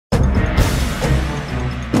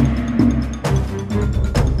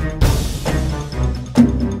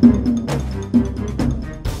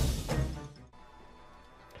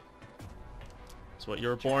what you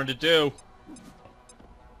were born to do.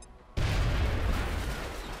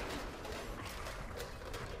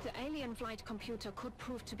 The alien flight computer could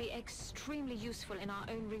prove to be extremely useful in our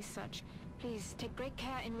own research. Please take great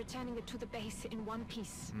care in returning it to the base in one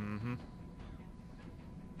piece. Mm-hmm.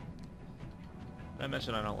 I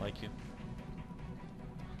mentioned I don't like you.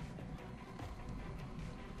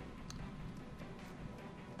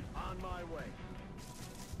 On my way.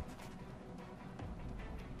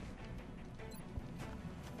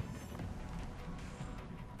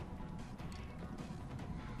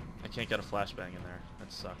 I can't get a flashbang in there.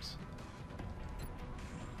 That sucks.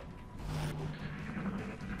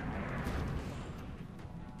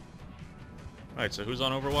 Alright, so who's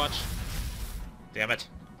on Overwatch? Damn it.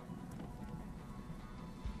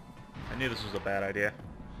 I knew this was a bad idea.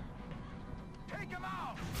 Take him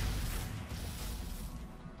out.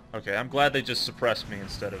 Okay, I'm glad they just suppressed me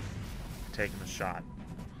instead of taking the shot.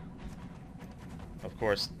 Of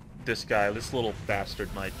course, this guy, this little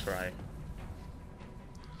bastard might try.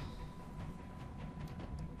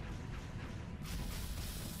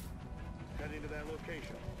 Heading to that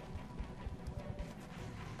location.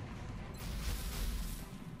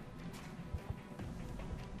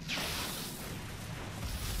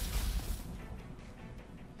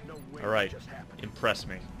 No way. Alright, Just happened. impress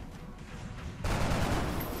me.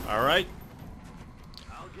 Alright,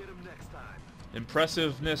 I'll get him next time.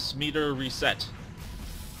 impressiveness meter reset.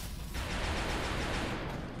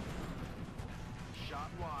 Shot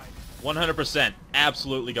wide. 100%,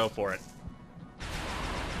 absolutely go for it.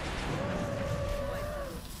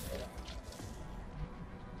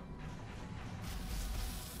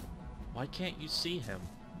 Why can't you see him?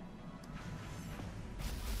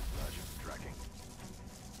 Roger. Tracking.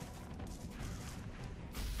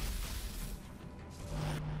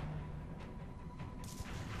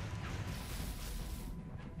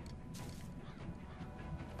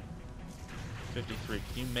 Can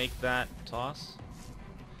you make that toss?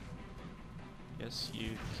 Yes,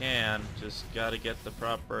 you can. Just gotta get the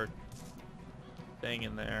proper thing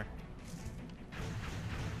in there.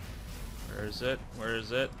 Where is it? Where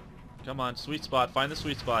is it? Come on, sweet spot. Find the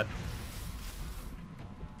sweet spot.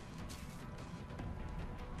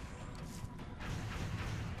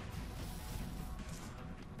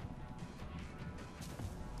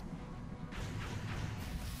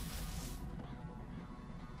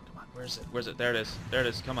 Come on, where is it? Where's it? There it is. There it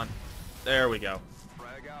is. Come on. There we go.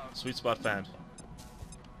 Frag out. Sweet spot found.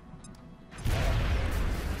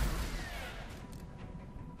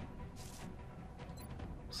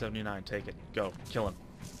 $79, take it. Go. Kill him.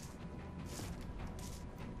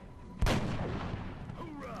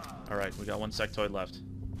 Hoorah! Alright, we got one sectoid left.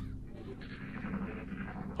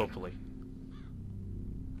 Hopefully.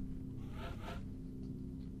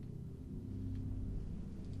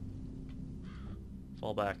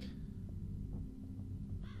 Fall back.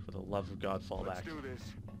 For the love of God, fall Let's back. do this.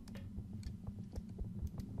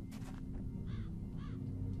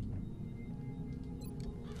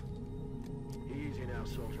 Easy now,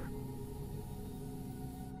 soldier.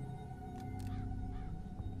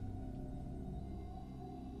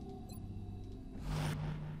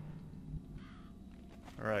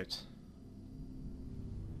 Alright.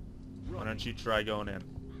 Why don't you try going in?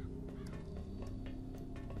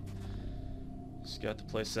 Scout the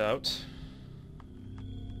place out.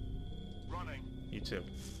 Running. You too.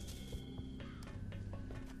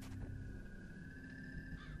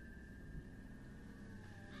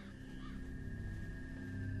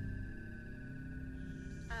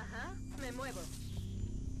 Ajá, me muevo.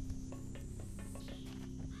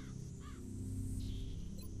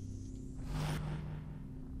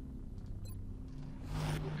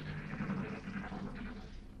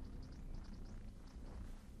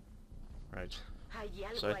 Right. Hay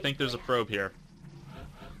algo So I ahí think there's a fuera. probe here.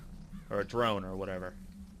 Or a drone or whatever.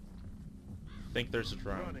 I think there's a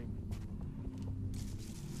drone. Running.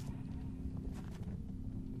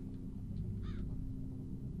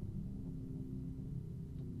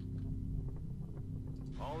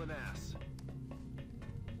 All an ass.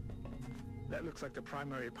 That looks like the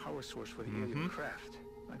primary power source for the alien craft.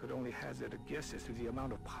 I could only hazard a guess as to the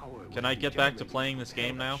amount of power. it Can would I be get back to generated playing this propel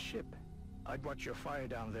game that now? Ship. I'd watch your fire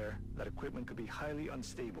down there. That equipment could be highly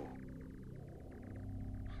unstable.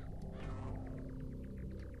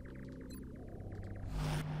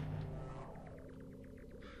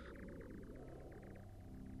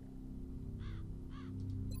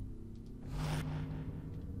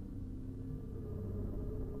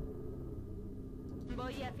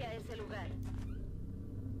 Voy hacia ese lugar.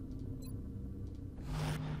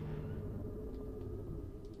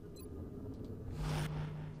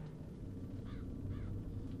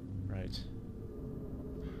 Right.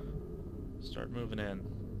 Start moving in.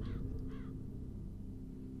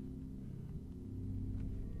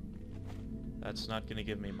 That's not gonna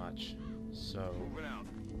give me much. So Moving out.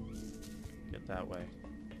 get that way.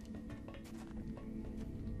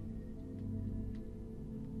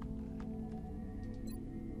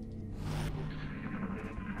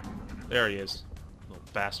 There he is. Little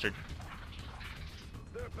bastard.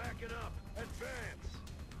 They're backing up. Advance.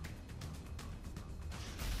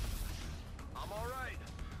 I'm all right.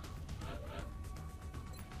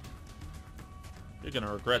 You're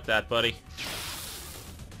gonna regret that, buddy.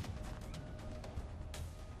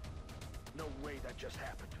 No way that just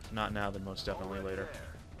happened. If not now, then most definitely Already later. there.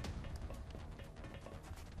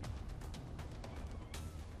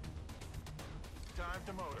 Time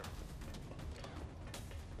to motor.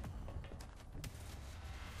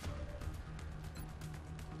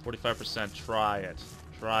 45%. Try it.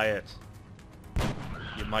 Try it.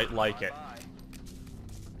 You might like it. Bye-bye.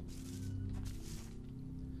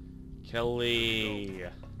 Kelly.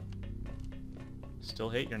 Still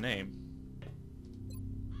hate your name.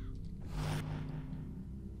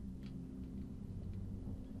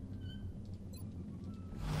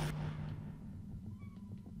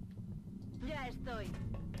 Ya estoy.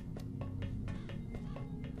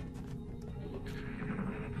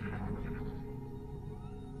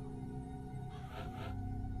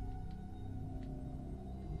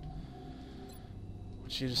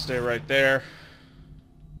 Want you to stay right there.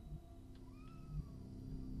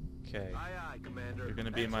 Okay. Aye, aye, Commander. You're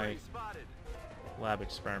gonna be X-ray my spotted. lab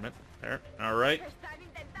experiment. There. Alright.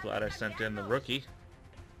 Glad I sent in the rookie.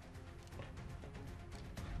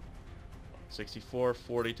 64,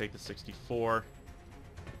 40, take the 64.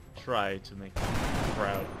 Try to make me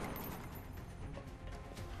proud.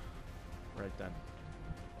 Right then.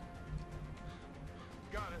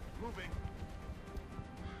 Got it. Moving.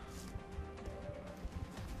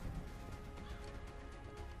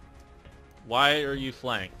 Why are you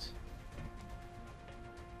flanked?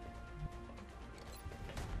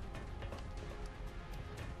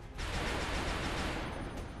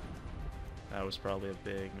 That was probably a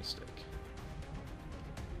big mistake.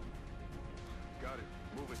 Got it.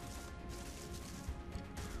 Moving.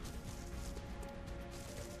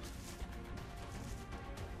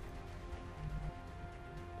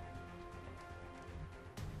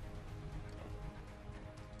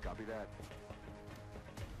 Copy that.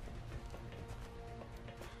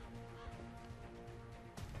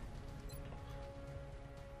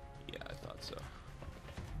 Yeah, I thought so.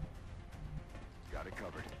 Got it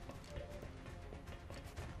covered.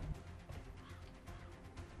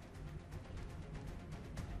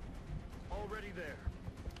 Already there.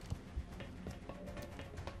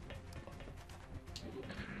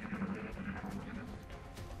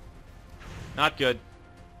 Not good.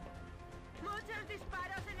 Muchos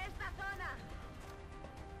disparos en esta zona.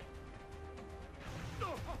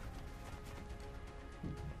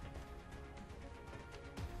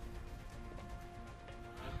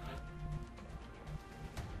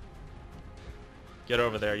 Get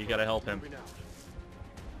over there. You gotta help him. Moving out.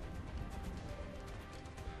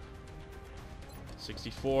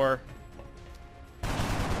 64.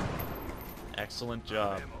 Excellent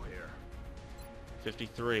job. Ammo here.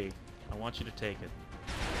 53. I want you to take it.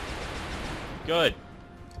 Good.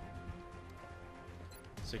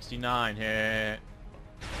 69. Hit.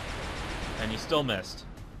 And you still missed.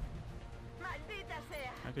 Maldita sea.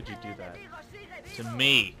 How could you do that? El enemigo sigue To vivo.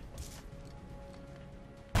 me.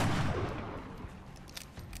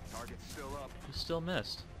 Target's still up. You still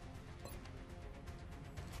missed.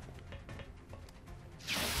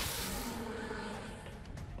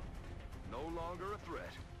 No longer a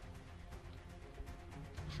threat.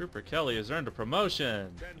 Trooper Kelly has earned a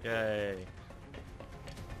promotion. Yay.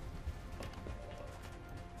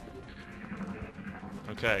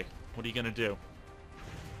 Okay, what are you gonna do?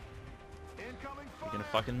 Incoming fire. You're gonna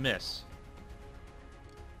fucking miss.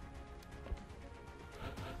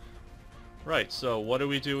 Right, so what do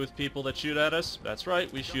we do with people that shoot at us? That's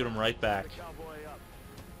right, we shoot them right back. The cowboy up.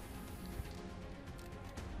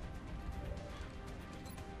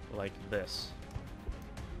 Like this.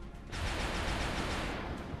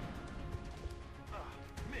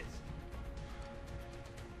 Missed.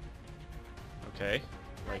 Okay,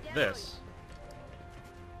 like this.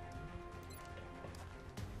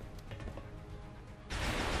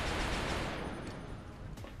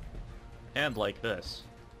 And like this.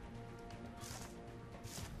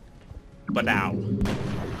 But now.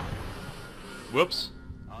 Whoops.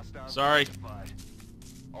 Hostile Sorry. identified.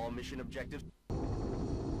 All mission objectives.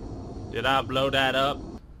 Did I blow that up?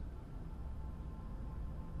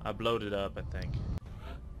 I blowed it up, I think.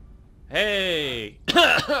 Hey!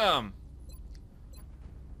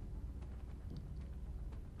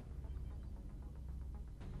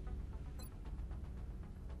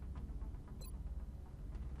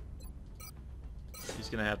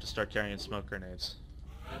 gonna have to start carrying smoke grenades.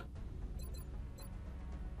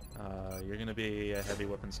 You're gonna be a heavy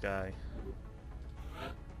weapons guy.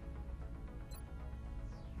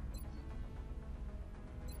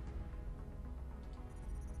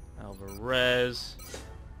 Alvarez.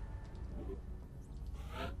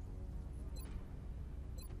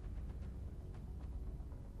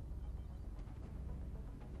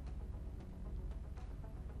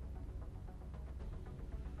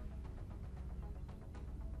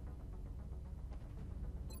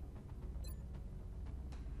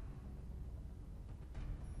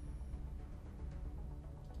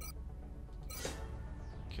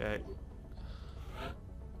 Okay.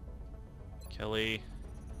 Kelly.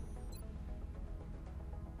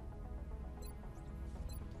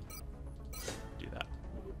 Do that.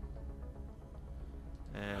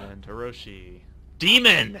 And Hiroshi.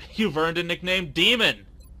 Demon! You've earned a nickname, Demon!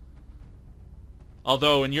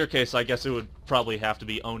 Although, in your case, I guess it would probably have to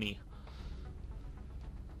be Oni.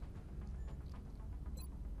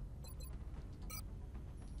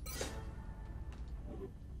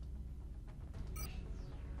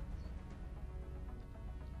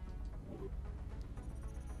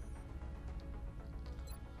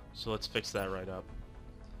 So let's fix that right up.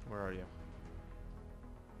 Where are you?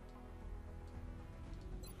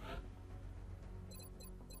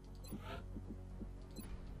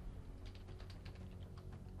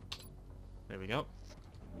 There we go.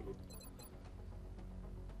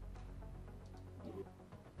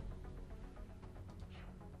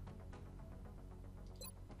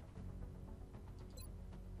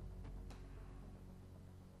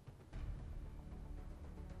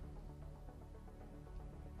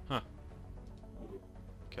 Huh.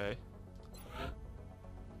 Okay.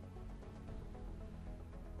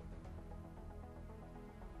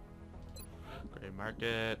 Gray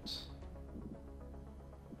market.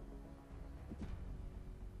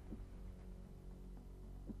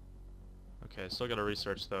 Okay, still gotta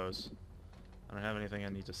research those. I don't have anything I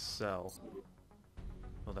need to sell.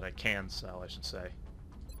 Well, that I can sell, I should say.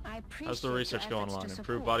 How's the research going along?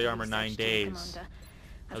 Improved body armor, 9 days.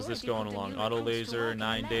 How's this going along? Auto laser,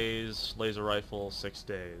 9 days. Laser rifle, 6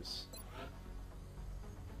 days.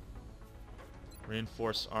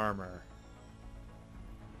 Reinforced armor.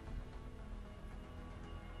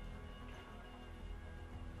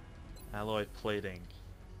 Alloy plating.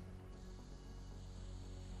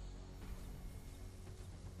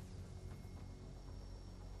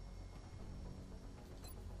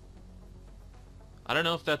 I don't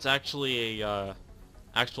know if that's actually a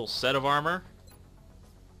actual set of armor.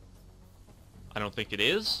 I don't think it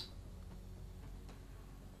is.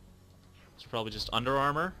 It's probably just Under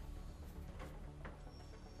Armour.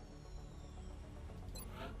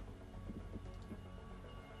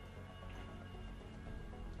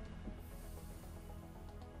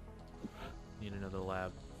 Need another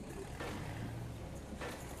lab.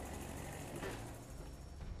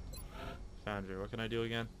 Foundry, what can I do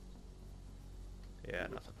again? Yeah,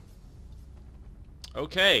 nothing.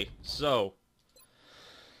 Okay, so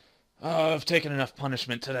I've taken enough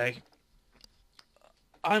punishment today.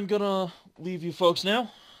 I'm gonna leave you folks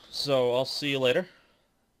now, so I'll see you later.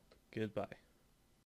 Goodbye.